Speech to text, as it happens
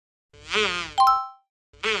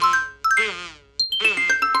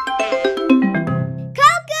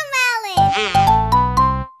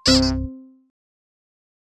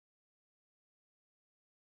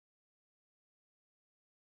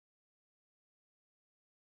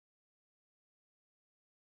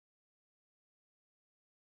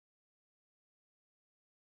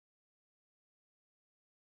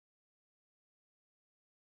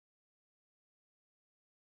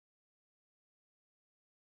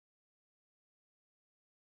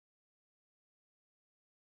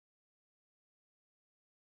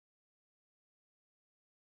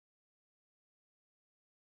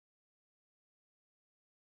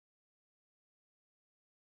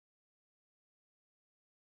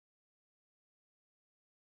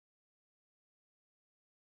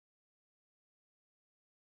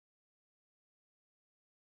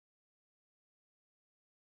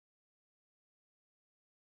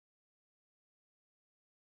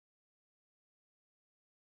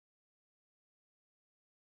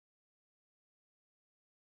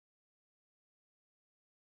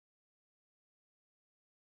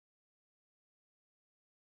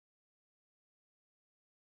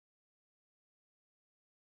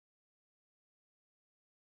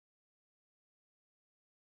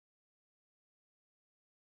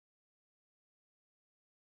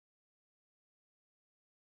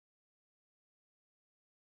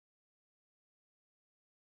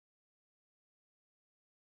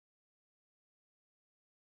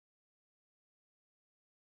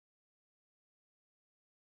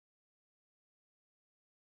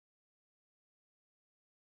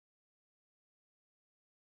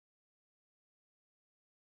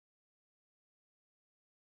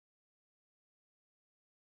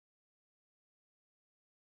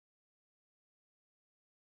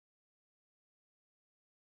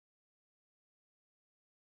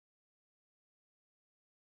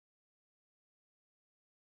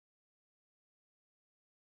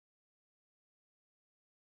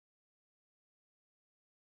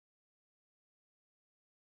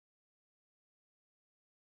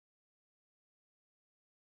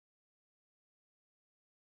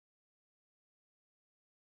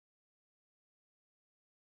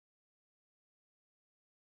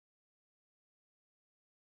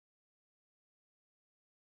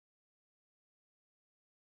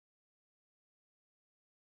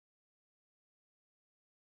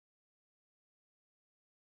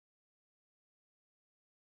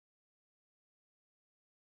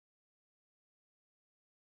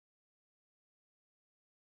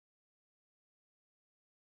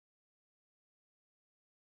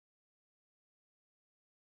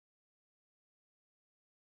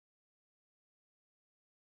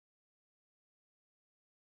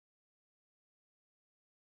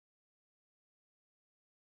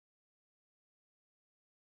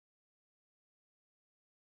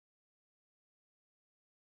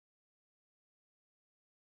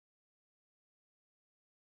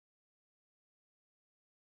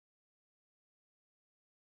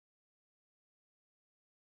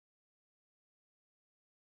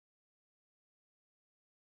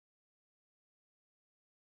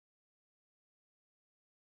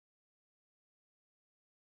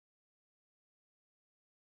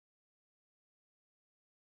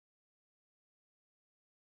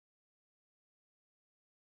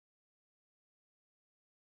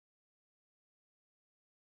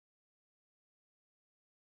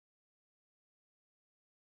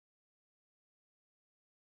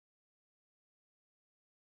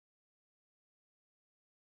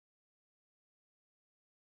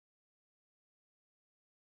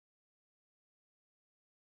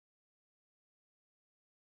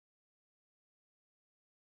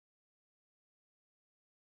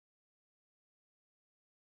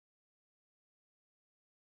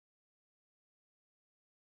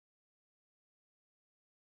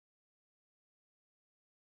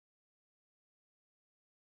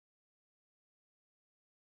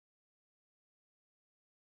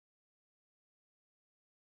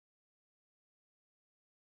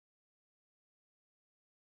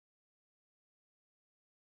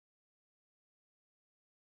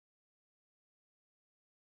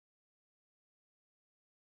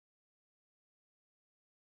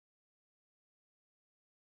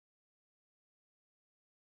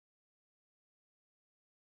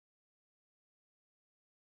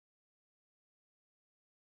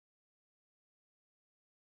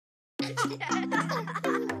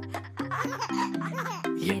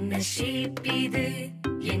என்ன ஷேப் இது,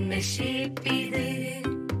 என்ன ஷேப் இது,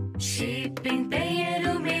 ஷேப்பின்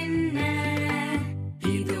பெயரும் என்ன?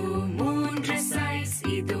 இதோ 3 சைஸ்,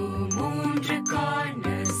 இதோ 3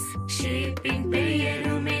 கார்னர்ஸ், ஷேப்பின்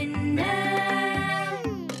பெயரும் என்ன?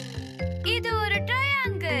 இது ஒரு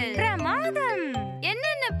ட்ரையாங்கிள். பிரமாதம்.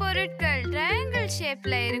 என்னென்ன பொருட்கள் ட்ரையாங்கிள்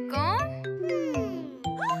ஷேப்ல இருக்கும்?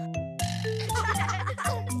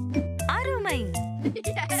 அருமை,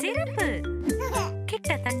 சிறப்பு.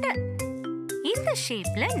 கிட்டத்தட்ட இந்த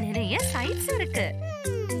ஷேப்ல நிறைய சைட்ஸ் இருக்கு.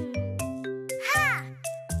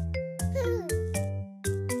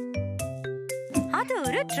 அது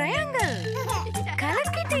ஒரு ட்ரையாங்கிள்.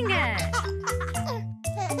 கலக்கிட்டீங்க.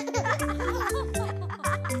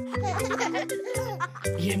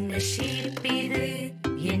 என்ன ஷேப் இது,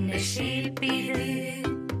 என்ன ஷேப் இது,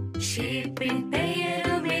 ஷேப்பின்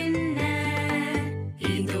பெயரும் என்ன?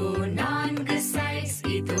 இதோ 4 சைஸ்,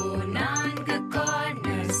 இதோ 4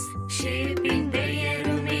 கார்னர்ஸ், ஷேப்பின்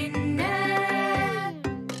பெயரும் என்ன?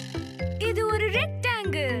 இது ஒரு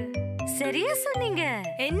ரெக்டாங்கிள். சரியா சொன்னீங்க.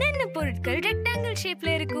 என்னென்ன பொருட்கள் ரெக்டாங்கிள் ஷேப்ல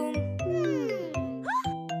இருக்கும்?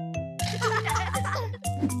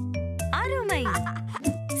 அருமை,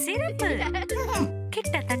 சிறப்பு.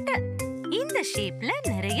 கிட்டத்தட்ட இந்த ஷேப்ல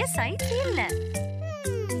நிறைய சைட்ஸ் இல்ல.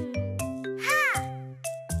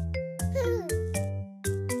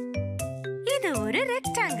 இது ஒரு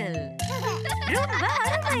ரெக்டாங்கிள். ரொம்ப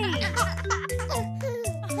அருமை.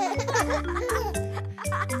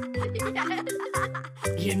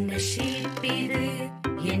 என்ன ஷேப் இது,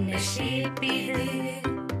 என்ன ஷேப் இது,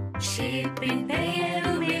 ஷேப்பின்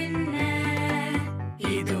பெயரும் என்ன?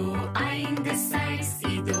 இதோ 5 சைஸ்,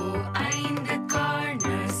 இதோ 5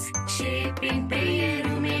 கார்னர்ஸ், ஷேப்பின்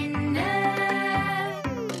பெயரும் என்ன?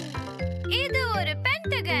 இது ஒரு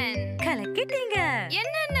பென்டகன். கலக்கிட்டீங்க.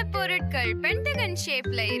 என்னென்ன பொருட்கள் பென்டகன்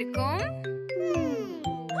ஷேப்ல இருக்கும்?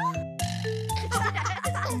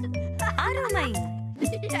 அருமை,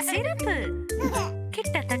 சிறப்பு.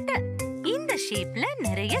 கிட்டத்தட்ட இந்த ஷேப்ல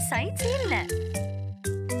நிறைய சைட்ஸ் இல்ல.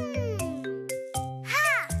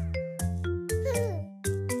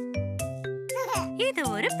 இது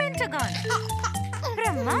ஒரு பென்டகான்.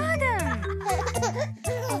 பிரமாதம்.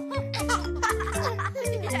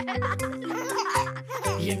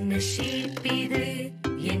 என்ன ஷேப் இது,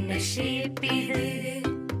 என்ன ஷேப் இது,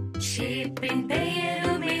 ஷேப்பின்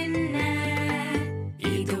பெயரும் என்ன?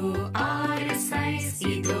 இதோ 6 சைஸ்,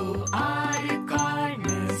 இதோ 6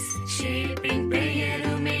 கார்னர்ஸ், ஷேப்பின்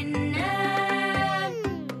பெயரும் என்ன?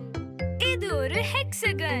 இது ஒரு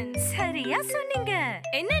ஹெக்ஸகன். சரியா சொன்னீங்க.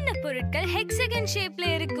 என்னென்ன பொருட்கள் ஹெக்ஸகன் ஷேப்ல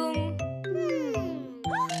இருக்கும்?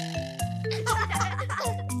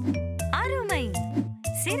 அருமை,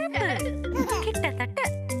 சிறப்பு. கிட்டத்தட்ட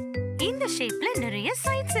இந்த ஷேப்ல நிறைய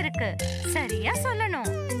சைட்ஸ் இருக்கு. சரியா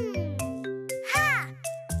சொல்லணும்.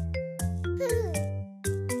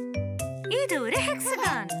 இது ஒரு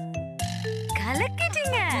ஹெக்ஸகான்.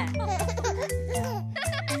 கலக்கிட்டீங்க.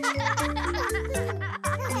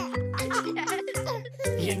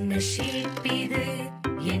 என்ன ஷேப் இது,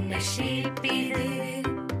 என்ன ஷேப் இது,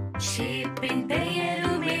 ஷேப்பின்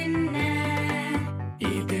பெயரும் என்ன?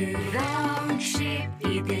 இது ரவுண்ட் ஷேப்,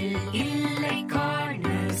 இதில் இல்லை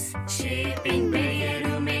கார்னர்ஸ், ஷேப்பின்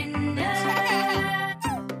பெயரும் என்ன?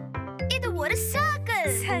 இது ஒரு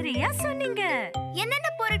சர்க்கிள். சரியா சொன்னீங்க. என்னென்ன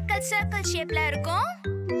பொருட்கள் சர்க்கிள் ஷேப்ல இருக்கும்?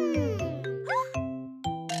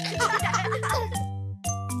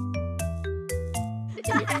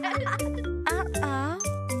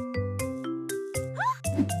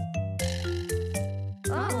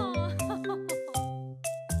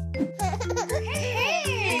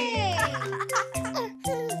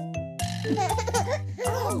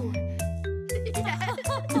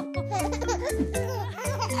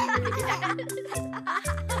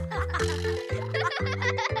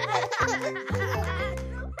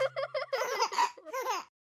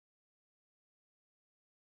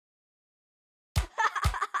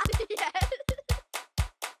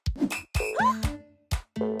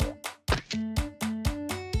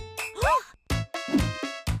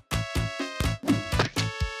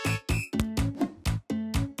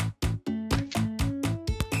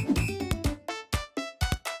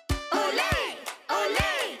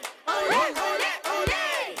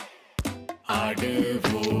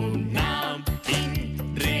 ஆடுவோம் நாம்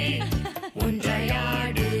இன்றே,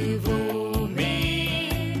 ஒன்றையாடுவோமே.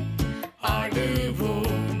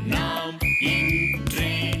 ஆடுவோம் நாம்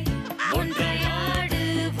இன்றே,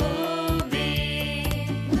 ஒன்றையாடுவோமே.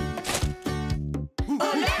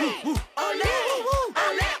 ஒலே ஒலே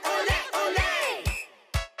ஒலே ஒலே ஒலே,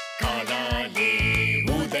 காலாலே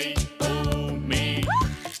உதைப்போமே,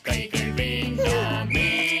 கைகள்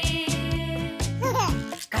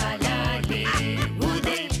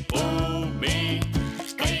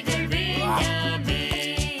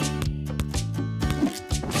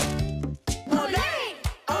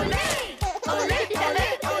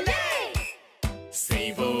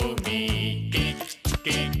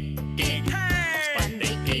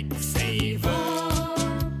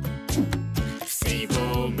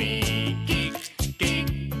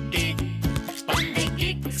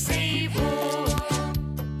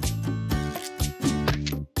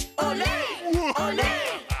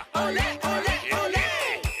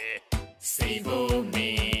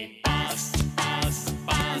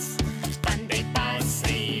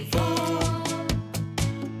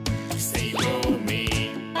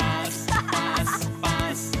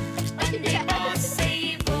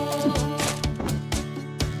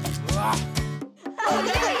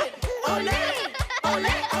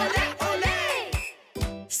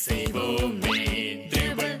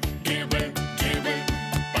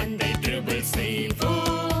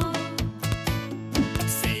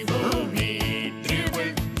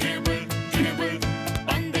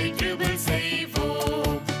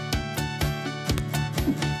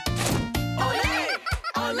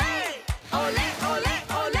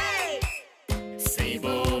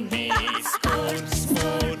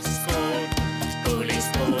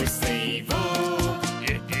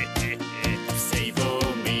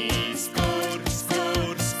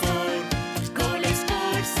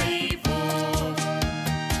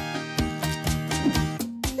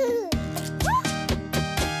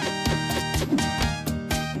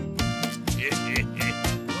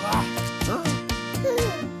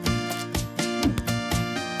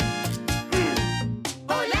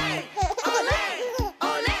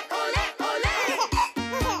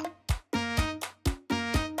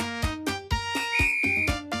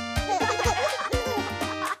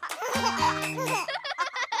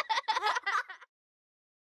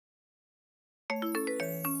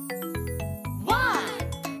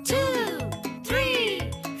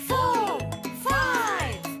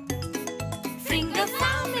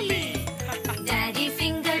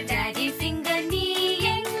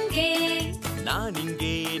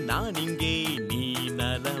நான் இங்கே நீ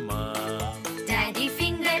நலமா? டாடி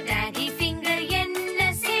ஃபிங்கர் என்ன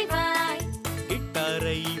செய்வாய்?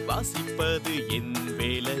 கிட்டாரை வாசிப்பது என்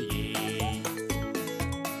வேலையே.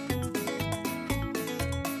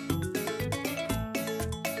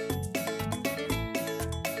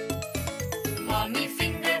 Mommy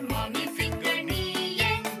finger, நீ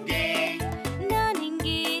எங்கே? நான்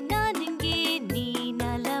இங்கே நீ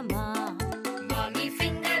நலமா? Mommy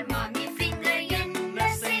finger, என்ன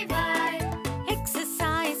செய்வாய்?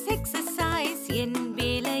 எக்ஸசைஸ் என்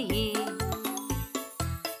வேலையே.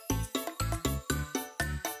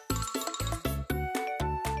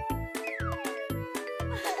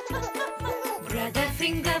 Brother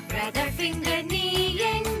finger, நீ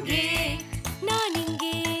எங்கே? நான்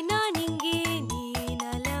இங்கே நீ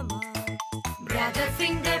நலமா? Brother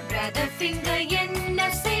finger, என்ன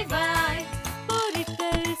செய்வாய்?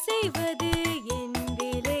 பொருட்கள் செய்வது என்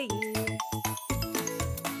வேலையே.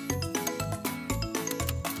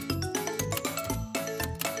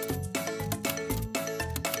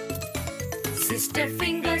 Sister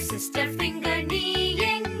finger, நீ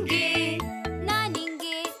எங்கே? நான்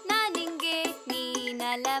இங்கே நீ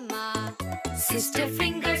நலமா? Sister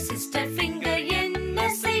finger, என்ன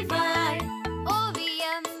செய்வாய்?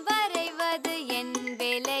 ஓவியம் வரைவது என்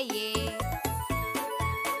வேலையே.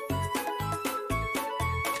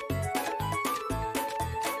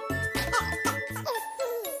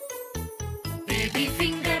 Baby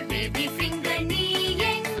finger, நீ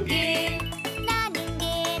எங்கே? நான்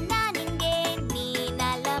இங்கே நீ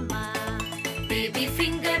நலமா? Baby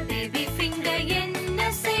finger, என்ன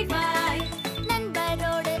செய்வாய்?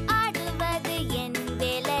 நண்பரோடு ஆடுவது என்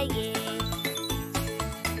வேலையே.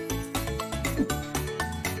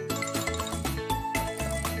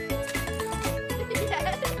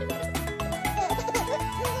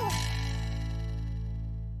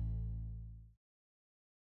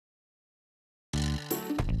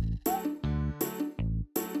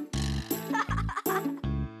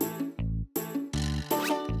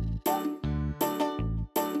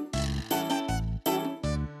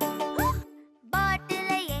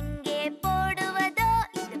 பாட்டிலை எங்கே போடுவதோ?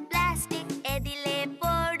 இது பிளாஸ்டிக் எதிலே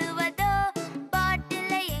போடுவதோ?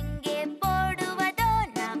 பாட்டிலை எங்கே போடுவதோ?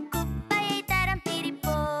 நாம் குப்பையை தரம்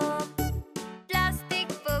பிரிப்போம்.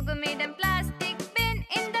 பிளாஸ்டிக் போகுமிடம் பிளாஸ்டிக் பின்.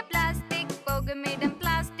 இந்த பிளாஸ்டிக் போகுமிடம்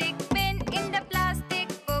பிளாஸ்டிக் பின். இந்த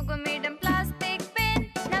பிளாஸ்டிக் போகுமிடம் பிளாஸ்டிக் பின்.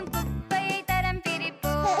 நம் குப்பையை தரம்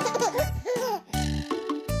பிரிப்போம்.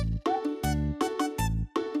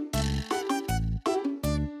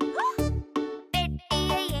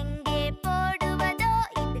 பெட்டியை எங்கே போடுவதோ?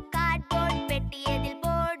 இது கார்ட்போர்ட் பெட்டி எதில்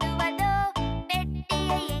போடுவதோ?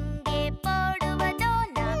 பெட்டியை எங்கே போடுவதோ?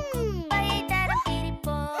 நாம் குப்பையை தரம்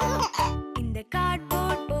பிரிப்போம். இந்த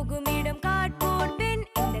கார்ட்போர்ட் போகுமிடம் கார்ட்போர்ட் பின்.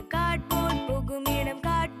 இந்த கார்ட்போர்ட் போகுமிடம்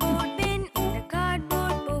கார்ட்போர்ட் பின். இந்த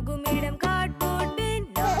கார்ட்போர்ட் போகுமிடம் கார்ட்போர்ட் பின்.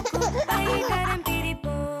 நாம் குப்பையை தரம்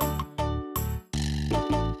பிரிப்போம்.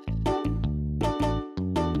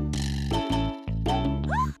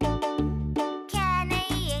 கேனை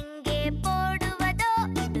எங்கே போடுவதோ?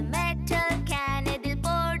 இது மெட்டல் கேன் எதில்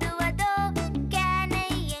போடுவதோ? கேனை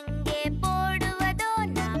எங்கே போடுவதோ?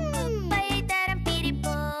 நாம் குப்பையை தரம்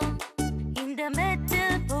பிரிப்போம். இந்த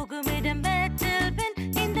மெட்டல் போகுமிடம் மெட்டல் பின்.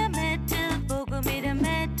 இந்த மெட்டல் போகுமிடம்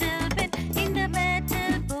மெட்டல் பின். இந்த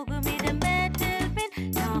மெட்டல் போகுமிடம் மெட்டல் பின்.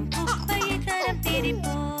 நாம் குப்பையை தரம்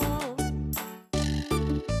பிரிப்போம்.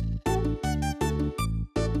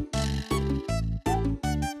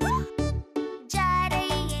 ஜாரை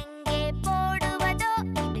எங்கே போடுவதோ?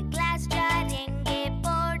 இது கிளாஸ் ஜார் எங்கே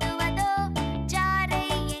போடுவதோ? ஜாரை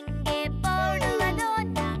எங்கே போடுவதோ?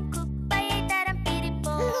 நாம் குப்பையை தரம்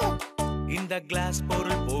பிரிப்போம். இந்த கிளாஸ்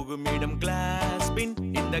பொருள் போகுமிடம் கிளாஸ் பின்.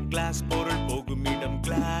 இந்த கிளாஸ் பொருள் போகுமிடம்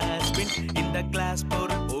கிளாஸ் பின். இந்த கிளாஸ்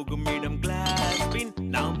பொருள் போகுமிடம் கிளாஸ் பின்.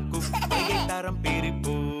 நாம் குப்பையை தரம்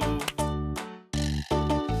பிரிப்போம்.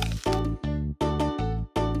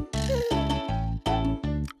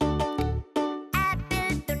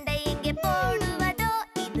 ஆப்பிள் துண்டை எங்கே போடுவதோ?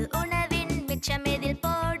 இது உணவின் மிச்சம் எதில்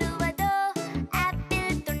போடுவதோ?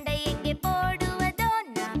 ஆப்பிள் துண்டை எங்கே போடுவதோ?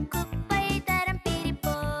 நாம் குப்பையை தரம்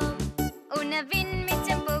பிரிப்போம். உணவின்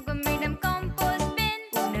மிச்சம் போகுமிடம் காம்போஸ்ட் பின்.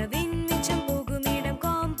 உணவின் மிச்சம் போகுமிடம்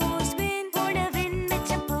காம்போஸ்ட் பின். உணவின்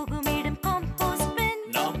மிச்சம் போகுமிடம் காம்போஸ்ட் பின்.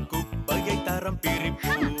 நாம் குப்பையை தரம்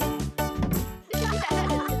பிரிப்போம்.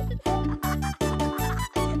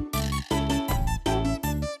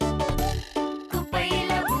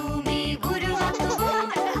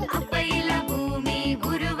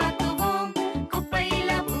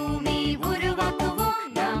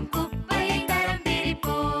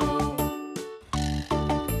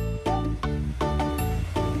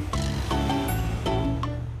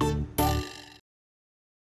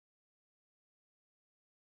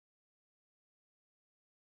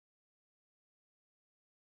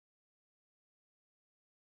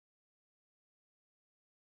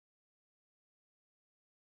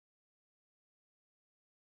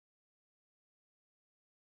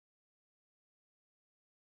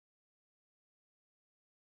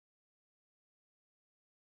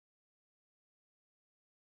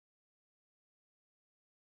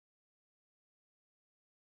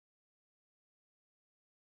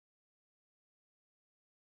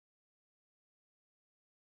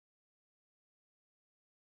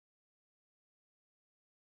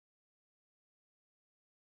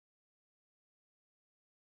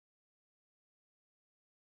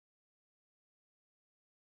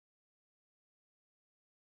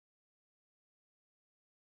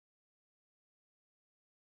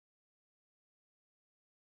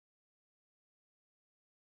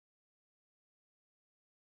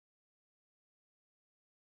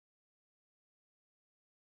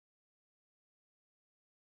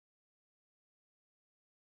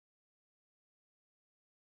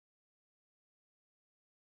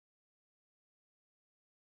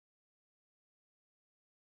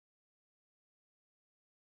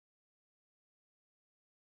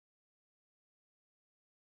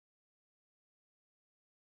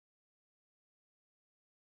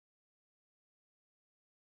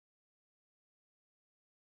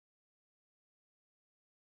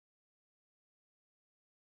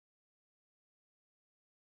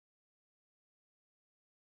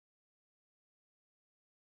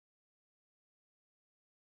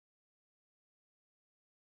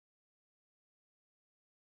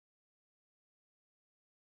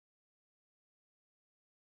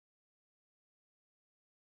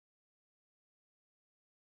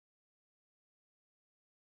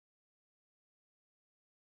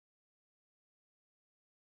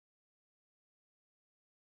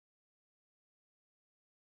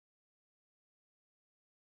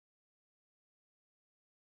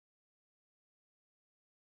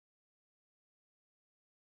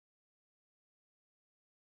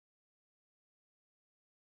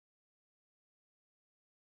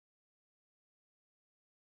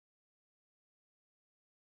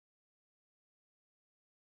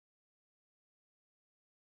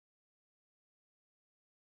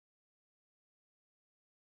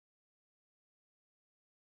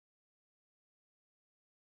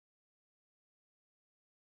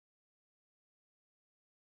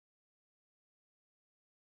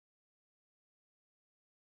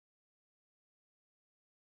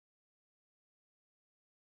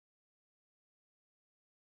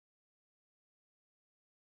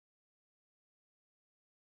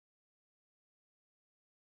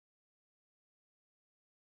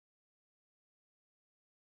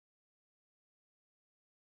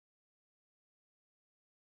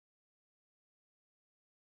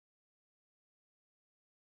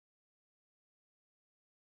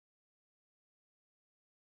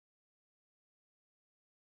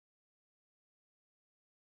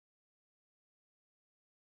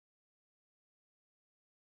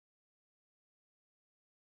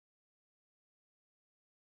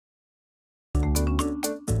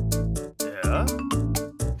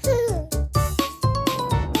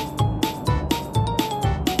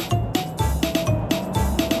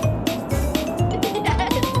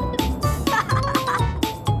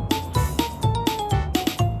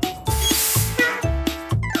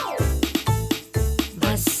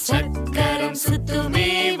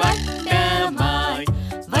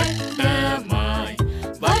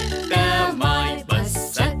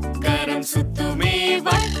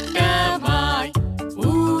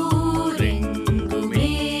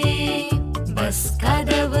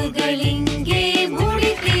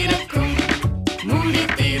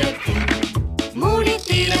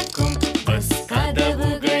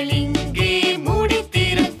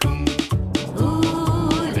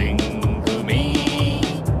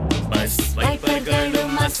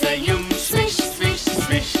 அசையும் swish swish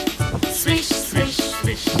swish swish swish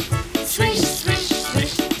swish swish swish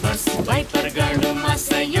swish bus வைப்பர்களும்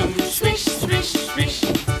அசையும் swish swish swish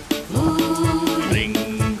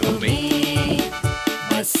ஊரெங்குமே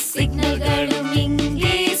பஸ் சிக்னல்களும்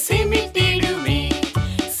இங்கே சிமிட்டிடுமே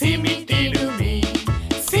சிமிட்டிடுமே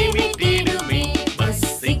சிமிட்டிடுமே பஸ்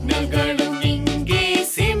சிக்னல்களும் இங்கே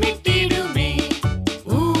சிமிட்டிடுமே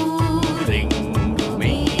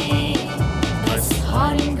ஊரெங்குமே பஸ்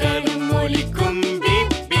ஹார்ன்களும் ஒலிக்கும்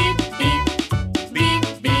beep beep beep beep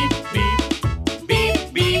beep beep beep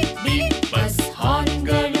beep beep bus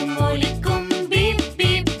ஹார்ன்களும் ஒலிக்கும் பீப்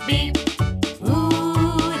பீப் பீப்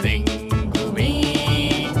ஊரெங்குமே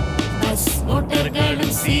பஸ்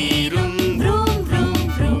மோட்டார்களும் சீரும் vroom vroom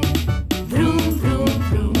vroom vroom vroom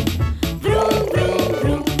vroom vroom vroom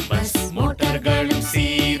vroom bus மோட்டார்களும்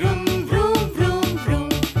சீரும் vroom vroom vroom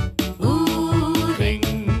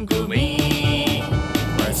ஊரெங்குமே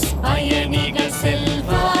bus பயணிகள்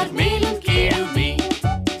செல்வார் மேலும் கீழுமே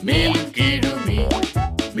மேலும் கீழுமே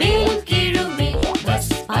மேலும் கீழுமே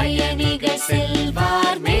பஸ் பயணிகள்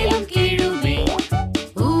செல்வார் மேலும் கீழுமே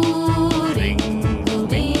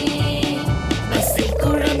ஊரெங்குமே பஸ்ஸில்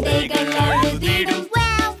குழந்தைகள் அழுதிடும்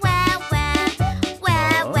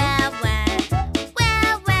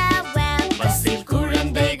பஸ்ஸில்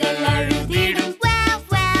குழந்தைகள் அழுதிடும்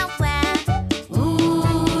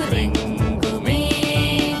ஊரெங்குமே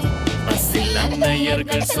பஸ்ஸில்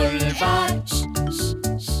அன்னையர்கள் சொல்வார்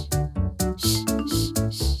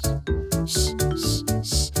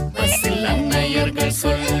பஸ்ஸில் அன்னையர்கள்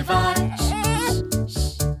சொல்வார்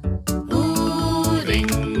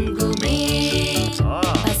ஊரெங்குமே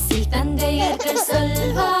பஸ்ஸில் தந்தையர்கள்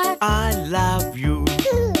சொல்வார் I love you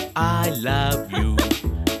I love you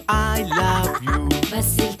I love you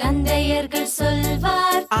பஸ்ஸில் தந்தையர்கள்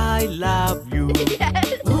சொல்வார் I love you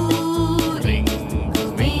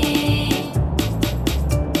ஊரெங்குமே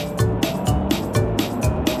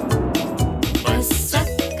பஸ்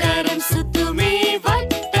சக்கரம் சுத்துமே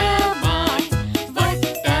வட்டமாய்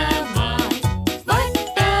வட்டமாய்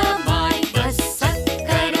வட்டமாய் பஸ்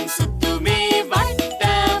சக்கரம் சுத்துமே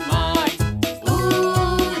வட்டமாய்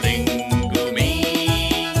ஊரெங்குமே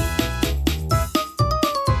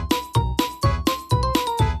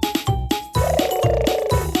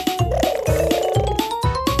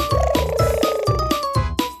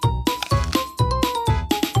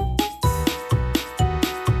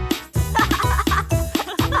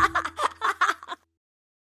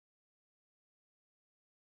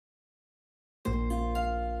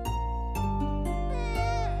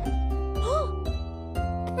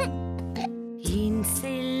என்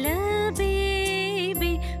செல்ல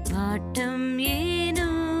பேபி பாட்டம் ஏனோ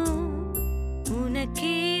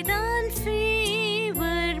உனக்கேதான்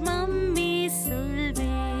ஃபீவர் மம்மி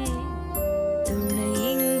சொல்வேன் துணை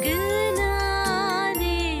இங்கு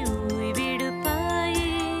நானே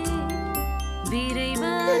ஓய்வெடுப்பாயே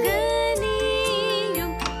விரைவாக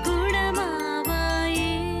நீயும் குணமாவாயே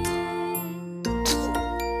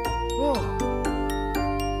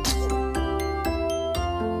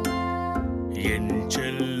என்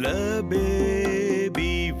செல்ல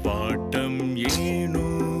பேபி வாட்டம் ஏனோ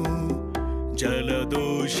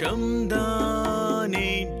ஜலதோஷம் தானே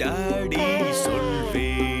டாடி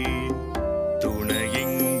சொல்வேன் துணை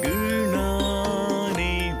இங்கு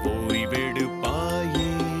நானே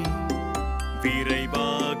ஓய்வெடுப்பாயே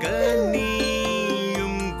விரைவாக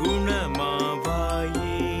நீயும்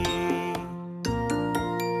குணமாவாயே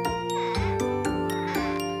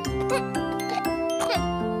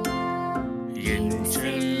என்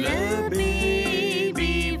செல்ல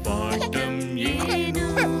பேபி வாட்டம் ஏனோ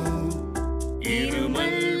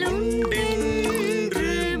இருமல்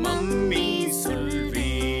உண்டென்று மம்மி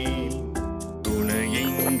சொல்வேன் துணை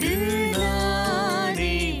இங்கு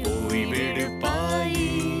நானே ஓய்வெடுப்பாயே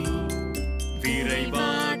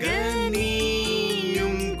விரைவாக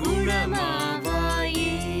நீயும் குணமாவாயே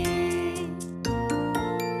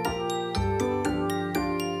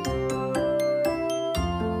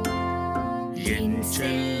என்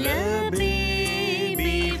செல்ல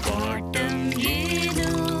பேபி வாட்டம்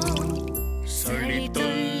ஏனோ சளி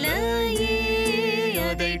தொல்லையே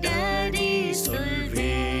அதை டாடி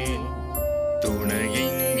சொல்வேன் துணை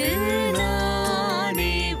இங்கு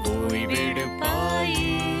நானே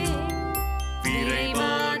ஓய்வெடுப்பாயே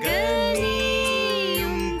விரைவாக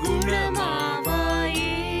நீயும் குணமாவாயே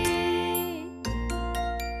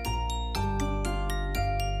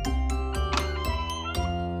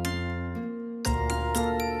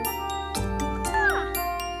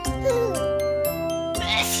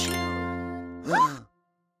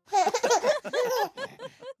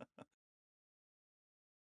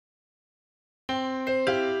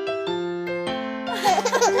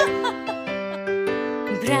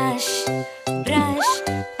Brush, brush,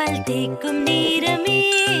 பல் தேய்க்கும் நேரமே.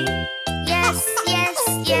 Yes, yes,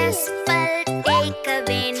 yes, பல் தேய்க்க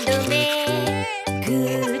வேண்டுமே.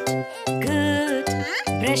 Good, good,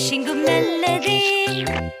 brushingum நல்லதே.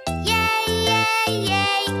 Yay, yay,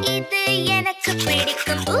 yay, இது எனக்கு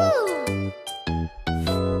பிடிக்கும்.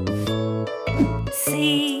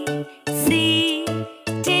 See, see,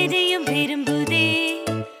 தெரியும் விரும்புதே.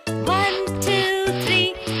 1, 2, 3,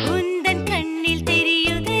 உந்தன் கண்ணில்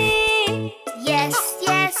தெரியுதே. Yes,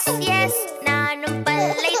 yes, yes, நானும்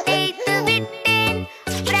பல்லை தேய்த்து விட்டேன்.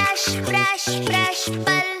 Brush, brush, brush,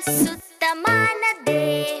 பல் சுத்தமானதே.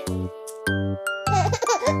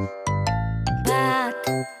 Bath,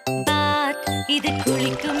 bath, இது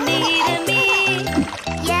குளிக்கும் நேரமே.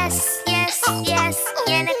 Yes, yes, yes,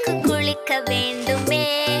 எனக்கு குளிக்க வேண்டுமே.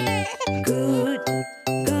 Good,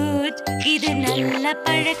 good, இது நல்ல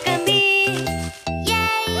பழக்கமே.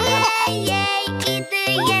 Yay, yay, yay, இது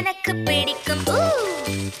எனக்கு பிடிக்கும்.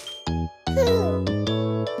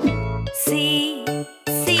 See,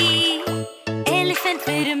 see, elephant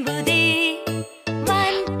விரும்புதே.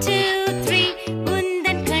 1, 2, 3,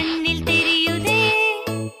 உந்தன் கண்ணில் தெரியுதே.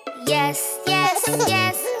 Yes, yes,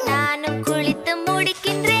 yes, நானும் குளித்து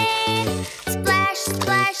முடிக்கின்றேன். Splash,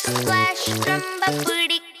 splash, splash, ரொம்ப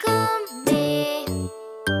பிடிக்குமே.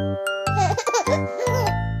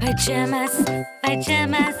 Pajamas,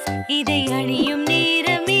 pajamas, இதை அணியும்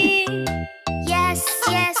நேரமே. Yes,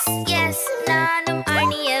 yes, yes, நானும்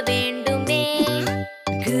அணிய வேண்டுமே.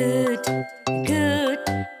 Good, good,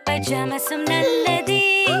 pajamasum நல்லதே.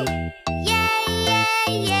 Yay,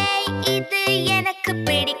 yay, yay, இது எனக்கு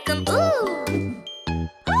பிடிக்கும்.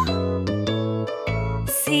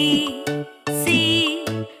 See, see,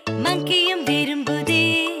 monkeyயும் விரும்புதே.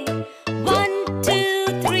 1, 2,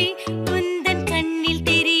 3, உந்தன் கண்ணில்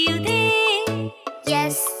தெரியுதே.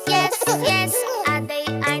 Yes, yes, yes, அதை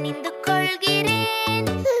அணிந்து கொள்கிறேன்.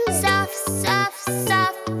 Soft, soft,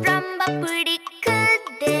 soft, ரொம்ப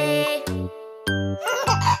பிடிக்குதே.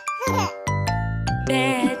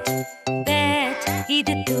 Bed, bed,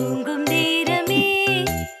 இது தூங்கும் நேரமே.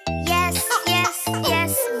 Yes, yes,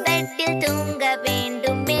 yes, பெட்டில் தூங்க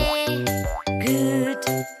வேண்டுமே. Good,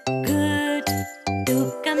 good,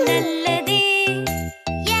 தூக்கம் நல்லதே.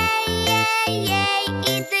 Yay, yay, yay,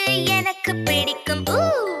 இது எனக்கு பிடிக்கும்.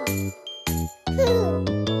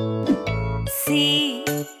 See,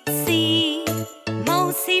 see,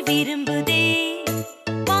 மௌசி விரும்புதே.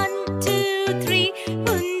 1, 2, 3,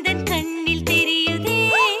 உந்தன் கண்ணில் தெரியுதே.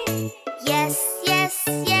 Yes, yes,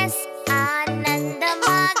 yes,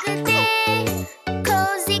 ஆனந்தமாகுதே.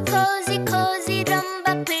 Cozy, cozy, cozy,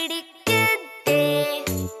 ரொம்ப பிடிக்குதே.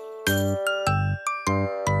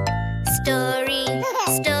 Story,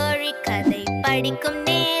 story, கதை படிக்கும்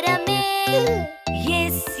நேரமே.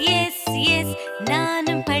 Yes, yes, yes,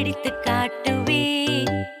 நானும் படித்து காட்டுவேன்.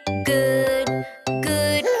 Good,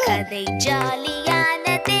 good, கதை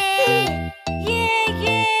ஜாலியானதே. Yeah,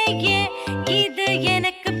 yeah, yeah, இது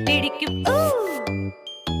எனக்கு பிடிக்கும்.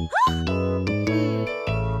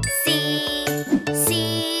 See,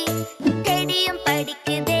 see, டெடியும்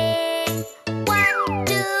படிக்குதே. 1,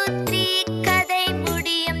 2, 3, கதை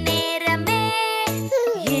முடியும் நேரமே.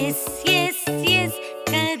 Yes, yes, yes,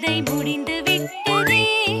 கதை முடிந்து விட்டதே.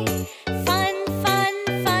 Fun, fun,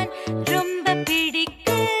 fun, ரொம்ப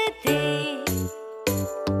பிடிக்குதே.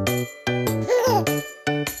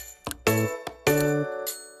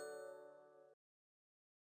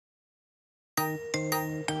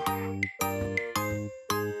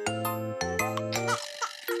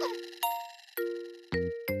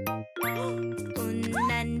 உன்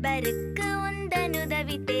நண்பருக்கு உந்தன்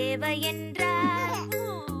உதவி தேவை என்றால்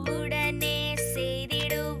உடனே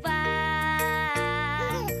செய்திடுவார்.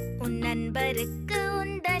 உன் நண்பருக்கு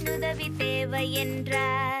உந்தன் உதவி தேவை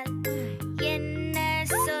என்றால் என்ன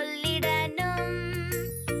சொல்லிடணும்?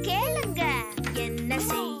 கேளுங்க. என்ன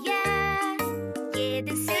செய்ய,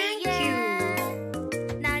 ஏது செய்ய,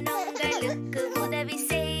 நான் உங்களுக்கு உதவி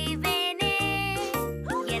செய்வேனே.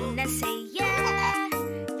 என்ன செய்ய,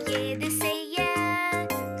 ஏது செய்ய,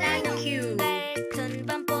 நான் உங்கள்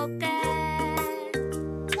துன்பம் போக்க.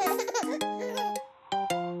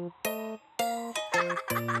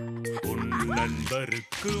 உன்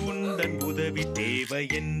நண்பருக்கு உந்தன் உதவி தேவை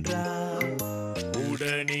என்றால்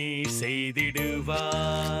உடனே செய்திடுவாய்.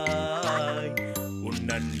 உன்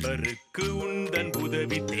நண்பருக்கு உந்தன்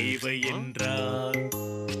உதவி தேவை என்றால்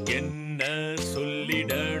என்ன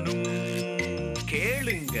சொல்லிடணும்?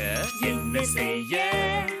 கேளுங்க. என்ன செய்ய,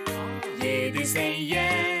 ஏது செய்ய,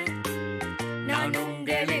 நான்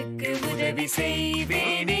உங்களுக்கு உதவி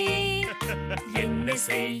செய்வேனே. என்ன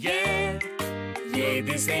செய்ய,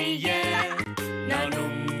 ஏது செய்ய, நான்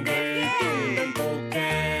உங்கள் துன்பம் போக்க.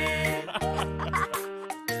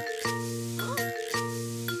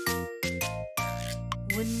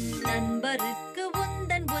 உன் நண்பருக்கு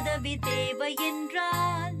உந்தன் உதவி தேவை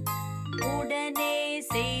என்றால் உடனே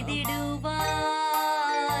செய்திடுவாய்.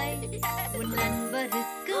 உன்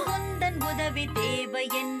நண்பருக்கு உந்தன் உதவி தேவை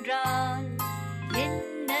என்றால்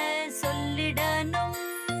என்ன சொல்லிடணும்?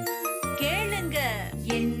 கேளுங்க.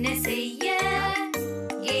 என்ன செய்ய,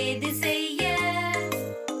 ஏது செய்ய,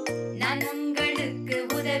 நான் உங்களுக்கு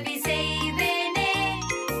உதவி செய்வேனே.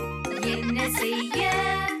 என்ன செய்ய,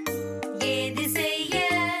 ஏது செய்ய,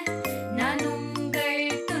 நான் உங்கள்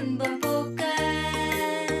துன்பம் போக்க.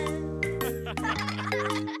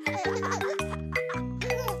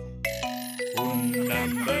 உன்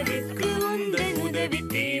நண்பருக்கு உந்தன் உதவி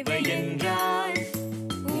தேவை என்றால்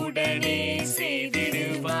உடனே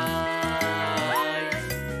செய்திடுவாய்.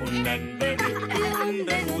 உன் நண்பருக்கு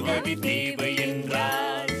உந்தன் உதவி தேவை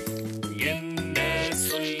என்றால் என்ன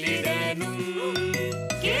சொல்லிடணும்?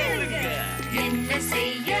 கேளுங்க. என்ன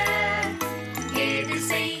செய்ய, ஏது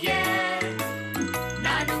செய்ய,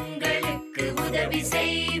 நான் உங்களுக்கு உதவி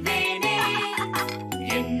செய்வேனே.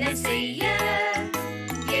 என்ன செய்ய,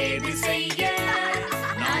 ஏது செய்ய,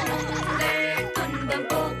 நான் உங்கள் துன்பம்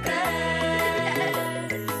போக்க.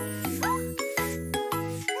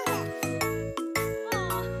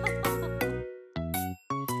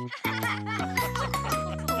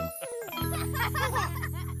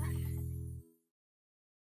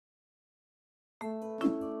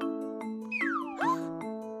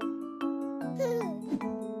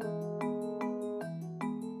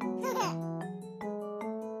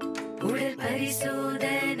 உடல்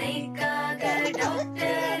பரிசோதனைக்காக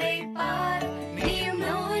டாக்டரை பார். நீயும்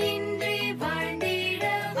நோயின்றி வாழ்ந்திட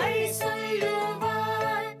வழி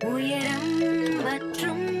சொல்லுவார். உயரம்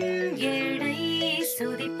மற்றும் எடை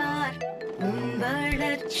சோதிப்பார். உன்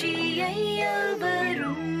வளர்ச்சியை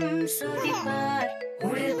அவரும் சோதிப்பார்.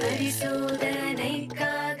 உடல்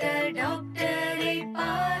பரிசோதனைக்காக டாக்டரை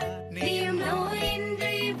பார். நீயும்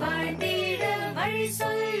நோயின்றி வாழ்ந்திட வழி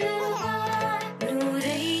சொல்லுவார்.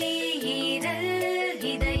 நுரையீரல்,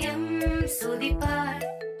 இதயம் சோதிப்பார்.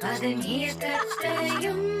 அதன்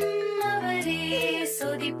இயக்கத்தையும் அவரே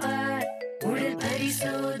சோதிப்பார். உடல்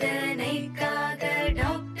பரிசோதனைக்காக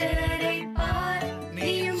டாக்டரை பார்.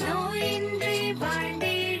 நீயும் நோயின்றி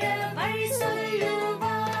வாழ்ந்திட வழி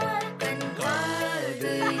சொல்லுவார். கண்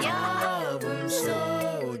காது யாவும்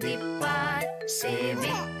சோதிப்பார்.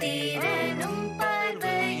 செவித்திறனும்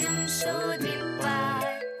பார்வையும் சோதிப்பார்.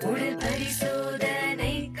 உடல்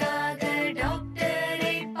பரிசோதனைக்காக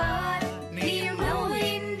டாக்டரை பார். நீயும்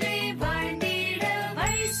நோயின்றி வாழ்ந்திட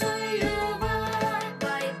வழி சொல்லுவார்.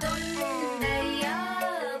 வாய் தொண்டை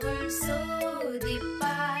யாவும்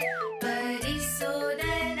சோதிப்பார்.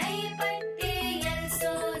 பரிசோதனை பட்டியல்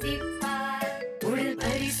சோதிப்பார். உடல்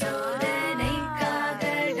பரிசோதனைக்காக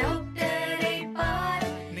டாக்டரை பார்.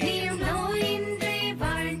 நீயும் நோயின்றி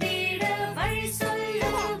வாழ்ந்திட வழி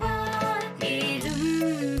சொல்லுவார்.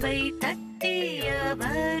 எலும்பை தட்டி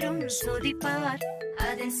அவரும் சோதிப்பார்.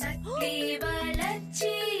 அதன் சக்தி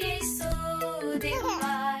வளர்ச்சியை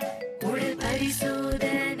சோதிப்பார். உடல்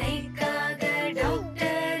பரிசோதனைக்காக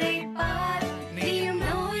டாக்டரை பார். நீயும்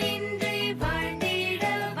நோயின்றி வாழ்ந்திட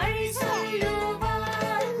வழி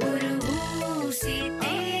சொல்லுவார். ஒரு ஊசி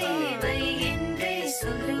தேவை என்றே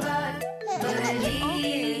சொல்லுவார்.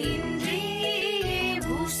 வலியின்றி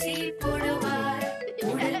ஊசி போடுவார்.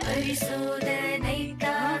 உடல்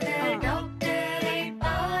பரிசோதனைக்காக டாக்டரை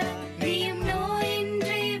பார். நீயும்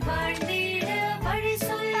நோயின்றி வாழ்ந்திட வழி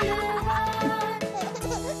சொல்லுவார்.